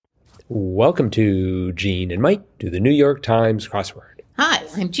Welcome to Gene and Mike do the New York Times crossword. Hi,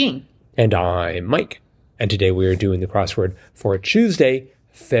 I'm Jean. And I'm Mike. And today we are doing the crossword for Tuesday,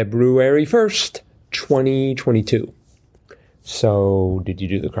 February 1st, 2022. So, did you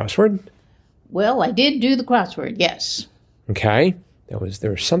do the crossword? Well, I did do the crossword, yes. Okay. There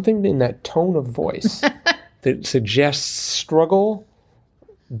was something in that tone of voice that suggests struggle,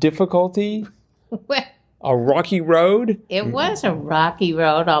 difficulty, Well, a rocky road. it was a rocky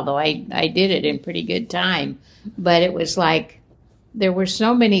road, although I did it in pretty good time. But it was like there were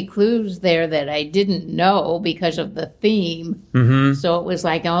so many clues there that I didn't know because of the theme. Mm-hmm. So it was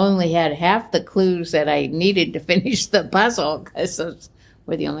like I only had half the clues that I needed to finish the puzzle because those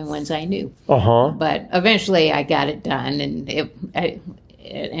were the only ones I knew. Uh-huh. But eventually I got it done, and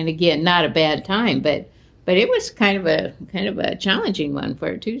and again, not a bad time, but it was kind of a challenging one for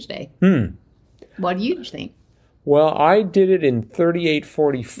a Tuesday. What do you think? Well, I did it in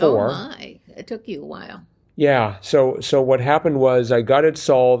 38:44. Oh my! It took you a while. Yeah. So what happened was I got it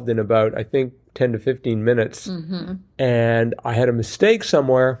solved in about, I think, 10 to 15 minutes. Mm-hmm. And I had a mistake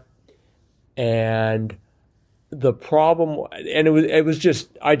somewhere. And the problem, and it was just,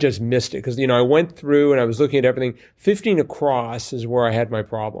 I just missed it. Because, I went through and I was looking at everything. 15 across is where I had my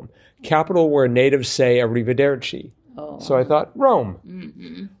problem. Capital where natives say arrivederci. Oh. So I thought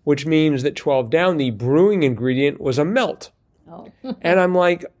Rome, which means that 12 down, the brewing ingredient was a melt. Oh. And I'm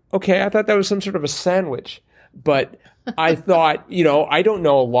like, okay, I thought that was some sort of a sandwich. But I thought, I don't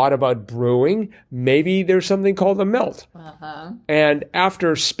know a lot about brewing. Maybe there's something called a melt. Uh-huh. And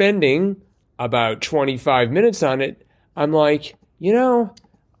after spending about 25 minutes on it, I'm like,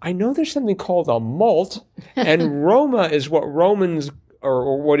 I know there's something called a malt. And Roma is what Romans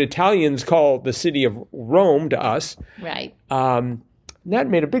or what Italians call the city of Rome to us. Right. That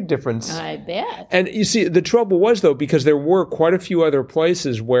made a big difference. I bet. And you see, the trouble was, though, because there were quite a few other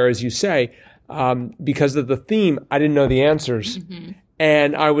places where, as you say, because of the theme, I didn't know the answers. Mm-hmm.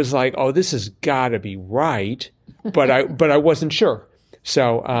 And I was like, oh, this has got to be right. But I wasn't sure.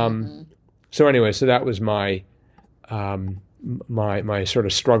 So so anyway, so that was my my sort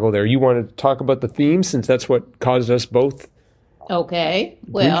of struggle there. You want to talk about the theme, since that's what caused us both? Okay.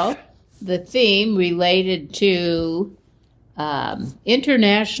 Well, the theme related to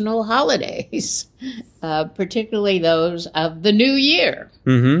international holidays, particularly those of the New Year.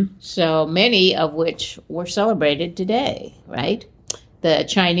 Mm-hmm. So many of which were celebrated today, right? The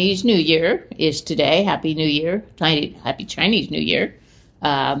Chinese New Year is today. Happy New Year. Happy Chinese New Year.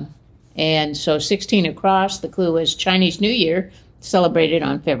 And so 16 across, the clue is Chinese New Year, celebrated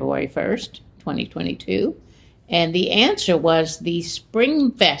on February 1st, 2022. And the answer was the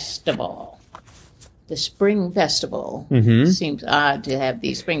Spring Festival. The Spring Festival. Seems odd to have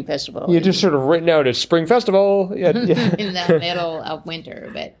the Spring Festival. You just sort of written out as Spring Festival. Yeah. In the middle of winter.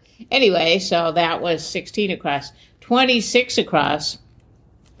 But anyway, so that was 16 across. 26 across,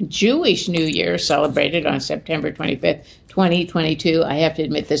 Jewish New Year, celebrated on September 25th, 2022. I have to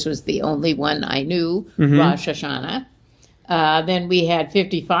admit this was the only one I knew, Rosh Hashanah. Then we had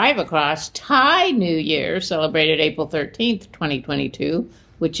 55 across, Thai New Year, celebrated April 13th, 2022,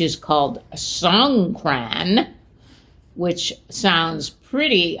 which is called Songkran, which sounds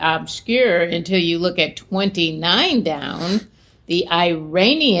pretty obscure until you look at 29 down. The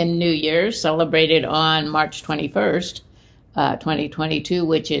Iranian New Year, celebrated on March 21st, 2022,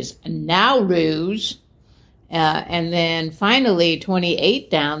 which is Nowruz. And then finally,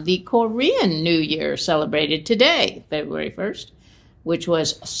 28 down, the Korean New Year, celebrated today, February 1st, which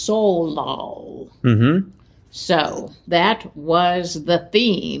was Seollal. Mm-hmm. So that was the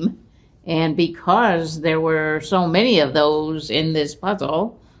theme. And because there were so many of those in this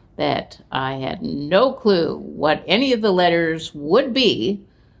puzzle that I had no clue what any of the letters would be,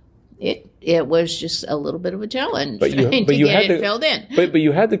 it was just a little bit of a challenge to get it filled in. But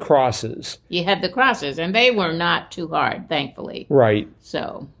you had the crosses. You had the crosses, and they were not too hard, thankfully. Right.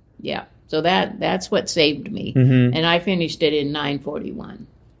 So, yeah. So that's what saved me. Mm-hmm. And I finished it in 9:41.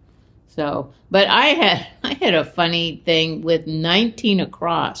 So, but I had a funny thing with 19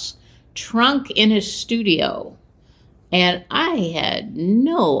 across, trunk in a studio. And I had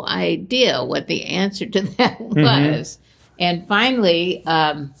no idea what the answer to that was. And finally,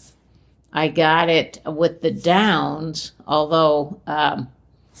 I got it with the downs, although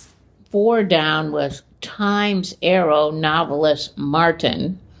 4 down was Times Arrow novelist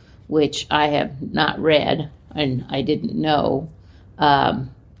Martin, which I have not read and I didn't know.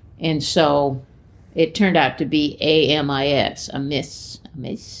 And so it turned out to be AMIS, Amis.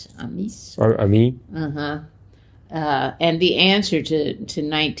 Or me? Uh-huh. And the answer to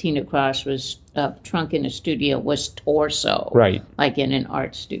 19 across was trunk in a studio was torso. Right. Like in an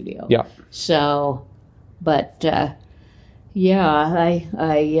art studio. Yeah. So, but that's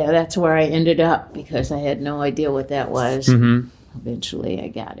where I ended up because I had no idea what that was. Mm-hmm. Eventually I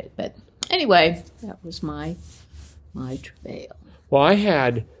got it. But anyway, that was my travail. Well, I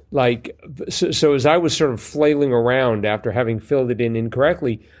had so as I was sort of flailing around after having filled it in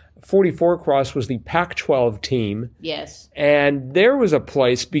incorrectly, 44 Cross was the Pac-12 team. Yes. And there was a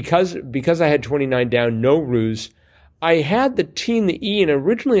place, because I had 29 down, no ruse, I had the T and the E, and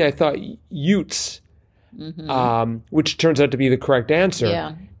originally I thought Utes, which turns out to be the correct answer.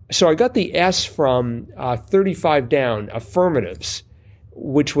 Yeah. So I got the S from 35 down, affirmatives,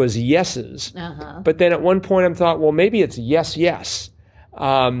 which was yeses. Uh-huh. But then at one point I thought, well, maybe it's yes,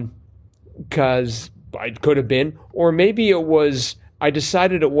 because it could have been. Or maybe it was, I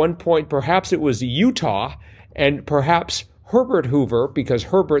decided at one point perhaps it was Utah, and perhaps Herbert Hoover, because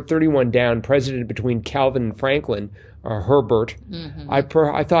Herbert, 31 down, president between Calvin and Franklin, or Herbert. Mm-hmm.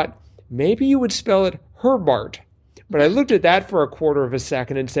 I thought maybe you would spell it Herbart. But I looked at that for a quarter of a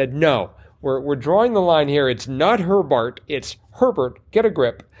second and said, no, we're drawing the line here. It's not Herbart, it's Herbert. Get a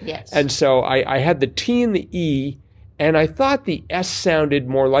grip. Yes. And so I had the T and the E, and I thought the S sounded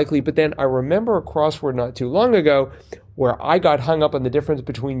more likely, but then I remember a crossword not too long ago where I got hung up on the difference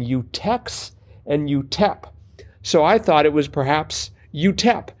between UTEX and UTEP. So I thought it was perhaps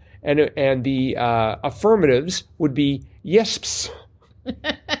UTEP, and the affirmatives would be YESPs.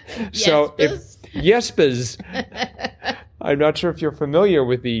 So if YESPs, I'm not sure if you're familiar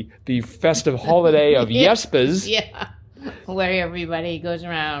with the festive holiday of YESPs. Yeah, where everybody goes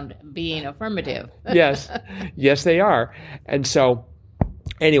around being affirmative. Yes, they are. And so,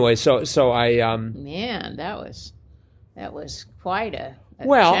 anyway, so I man, that was quite a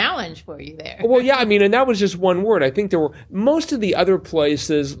well, challenge for you there. Well, yeah, I mean, and that was just one word. I think there were most of the other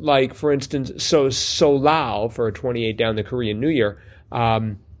places, like, for instance, Solal for a 28 down, the Korean New Year.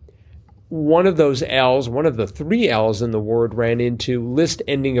 One of those L's, one of the three L's in the word ran into list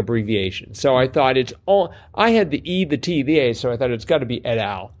ending abbreviation. So I thought I had the E, the T, the A, so I thought it's got to be et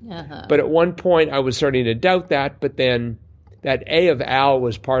al. Uh-huh. But at one point I was starting to doubt that, but then that A of al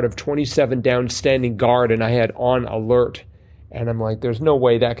was part of 27 down standing guard, and I had on alert. And I'm like, there's no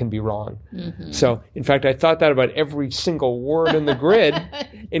way that can be wrong. Mm-hmm. So, in fact, I thought that about every single word in the grid,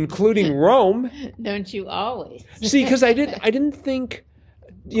 including Rome. Don't you always? See, because I didn't think,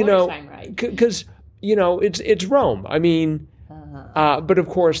 because, it's Rome. I mean, but of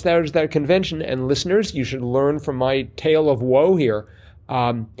course, there's that convention. And listeners, you should learn from my tale of woe here.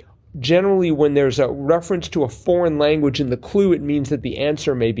 Generally, when there's a reference to a foreign language in the clue, it means that the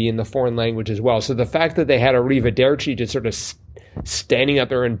answer may be in the foreign language as well. So the fact that they had arrivederci just sort of standing up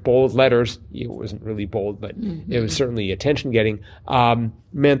there in bold letters, it wasn't really bold, but it was certainly attention-getting,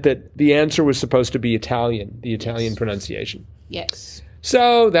 meant that the answer was supposed to be Italian, the Italian pronunciation. Yes.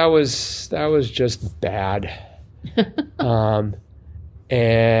 So that was just bad.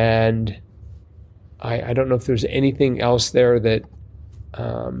 And I don't know if there's anything else there that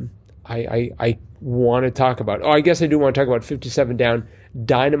I want to talk about. Oh, I guess I do want to talk about 57 down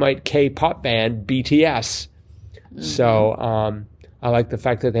Dynamite K-pop band BTS. Mm-hmm. So I like the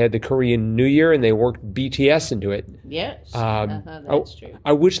fact that they had the Korean New Year and they worked BTS into it. Yes, that's true.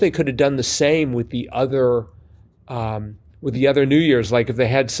 I wish they could have done the same with the other New Years. Like if they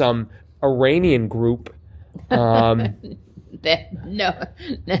had some Iranian group. That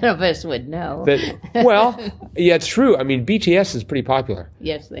none of us would know. Yeah, it's true. I mean, BTS is pretty popular.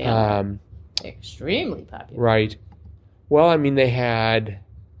 Yes, they are. They're extremely popular. Right. Well, I mean, they had,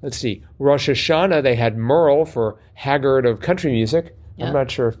 let's see, Rosh Hashanah, they had Merle for Haggard of country music. Yeah. I'm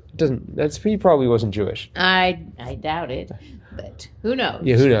not sure. He probably wasn't Jewish. I doubt it, but who knows?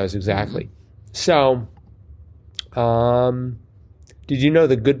 Yeah, who knows, exactly. Mm-hmm. So, did you know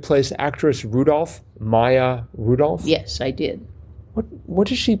the Good Place actress Rudolph, Maya Rudolph? Yes, I did. What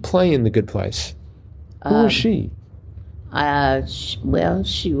does she play in The Good Place? Who is she?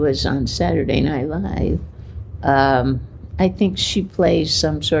 She was on Saturday Night Live. I think she plays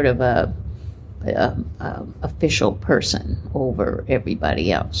some sort of a official person over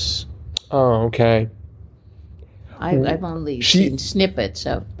everybody else. Oh, okay. I've only seen snippets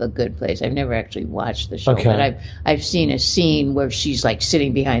of The Good Place. I've never actually watched the show, but I've seen a scene where she's like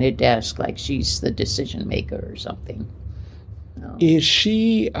sitting behind a desk, like she's the decision maker or something. So. Is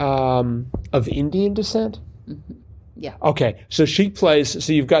she of Indian descent? Mm-hmm. Yeah. Okay, so she plays.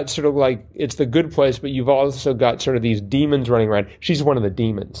 So you've got sort of like it's The Good Place, but you've also got sort of these demons running around. She's one of the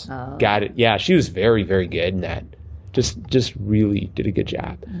demons. Oh. Got it. Yeah, she was very, very good in that. Just really did a good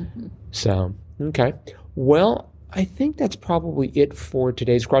job. Mm-hmm. So okay, well. I think that's probably it for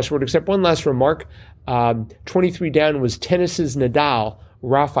today's crossword, except one last remark. 23 down was tennis's Nadal,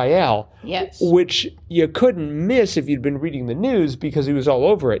 Rafael, Yes. which you couldn't miss if you'd been reading the news because he was all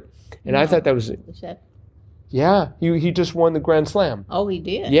over it. And I thought that was, Is that? yeah, he just won the Grand Slam. Oh, he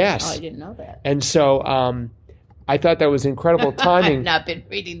did? Yes. Oh, I didn't know that. And so I thought that was incredible I've timing. not been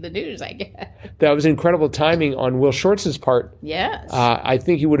reading the news, I guess. That was incredible timing on Will Shortz's part. Yes. I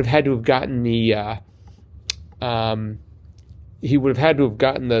think he would have had to have gotten the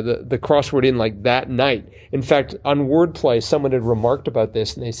crossword in like that night. In fact, on Wordplay, someone had remarked about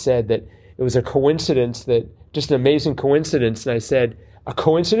this, and they said that it was a coincidence, just an amazing coincidence. And I said, a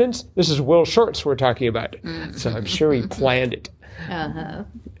coincidence? This is Will Shortz we're talking about. So I'm sure he planned it. Uh-huh.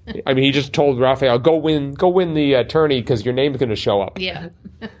 I mean, he just told Rafael, go win the tourney because your name's going to show up. Yeah.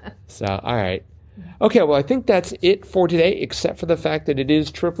 So, all right. Okay, well, I think that's it for today, except for the fact that it is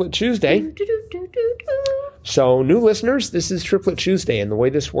Triplet Tuesday. So, new listeners, this is Triplet Tuesday, and the way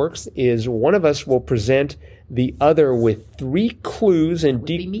this works is one of us will present the other with 3 clues in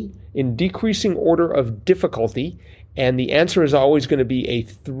decreasing order of difficulty, and the answer is always going to be a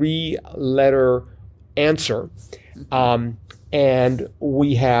 3-letter answer. And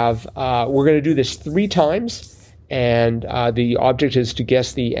we're going to do this 3 times, and the object is to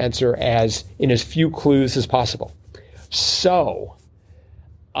guess the answer in as few clues as possible. So,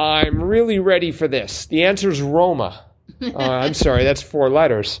 I'm really ready for this. The answer is Roma. I'm sorry, that's 4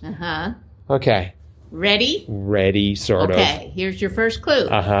 letters. Uh-huh. Okay. Ready? Ready, sort of. Okay, here's your first clue.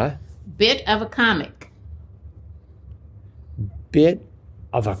 Uh-huh. Bit of a comic. Bit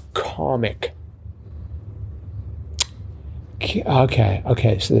of a comic.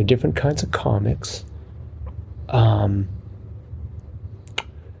 Okay, so there are different kinds of comics.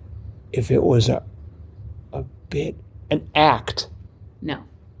 If it was a bit, an act. No.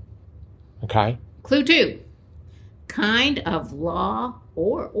 Okay. Clue 2. Kind of law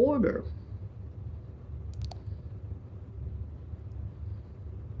or order.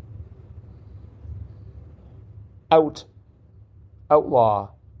 Outlaw,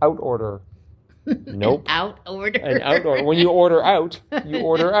 out order. Nope. Out order. An out order. When you order out,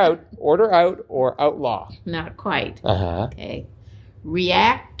 or outlaw. Not quite. Uh-huh. Okay.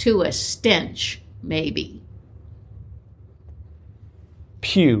 React to a stench, maybe.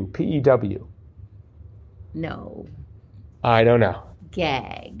 Pew, P-E-W. No. I don't know.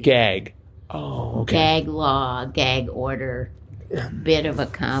 Gag. Gag. Oh, okay. Gag law, gag order, bit of a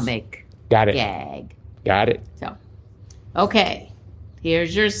comic. Got it. Gag. Got it. So, okay.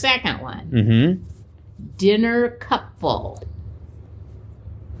 Here's your second one. Mm-hmm. Dinner cupful.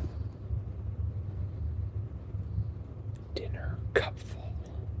 Dinner cupful.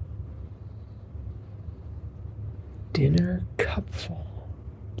 Dinner cupful.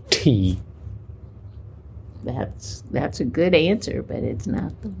 Tea. That's a good answer, but it's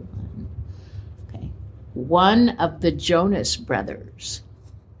not the one. Okay. One of the Jonas Brothers.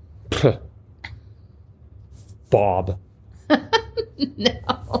 Bob.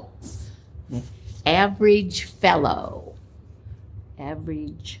 No. Average fellow.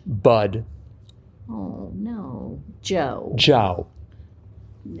 Average. Bud. Oh, no. Joe. Joe.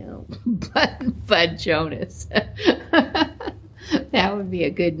 No. Bud Jonas. That would be a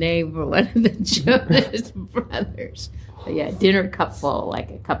good name for one of the Jonas Brothers. But yeah, dinner cupful,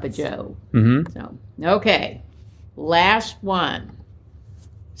 like a cup of Joe. Mm-hmm. So, okay. Last one.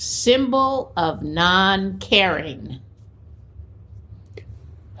 Symbol of non-caring.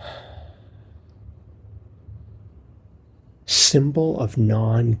 Symbol of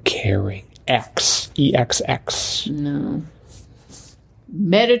non-caring. X. E-X-X. No.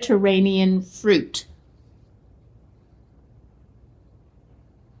 Mediterranean fruit.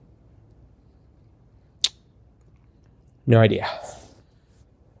 No idea.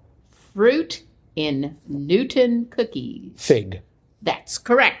 Fruit in Newton cookies. Fig. That's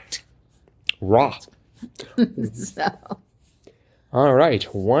correct. Raw. So. All right.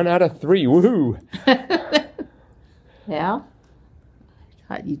 1 out of 3. Woohoo. Yeah. I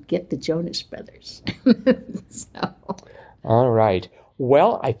thought you'd get the Jonas Brothers. So. All right.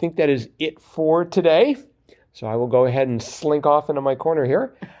 Well, I think that is it for today. So I will go ahead and slink off into my corner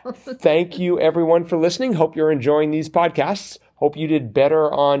here. Thank you, everyone, for listening. Hope you're enjoying these podcasts. Hope you did better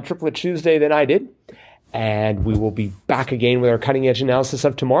on Triplet Tuesday than I did. And we will be back again with our cutting-edge analysis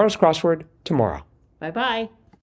of tomorrow's crossword tomorrow. Bye-bye.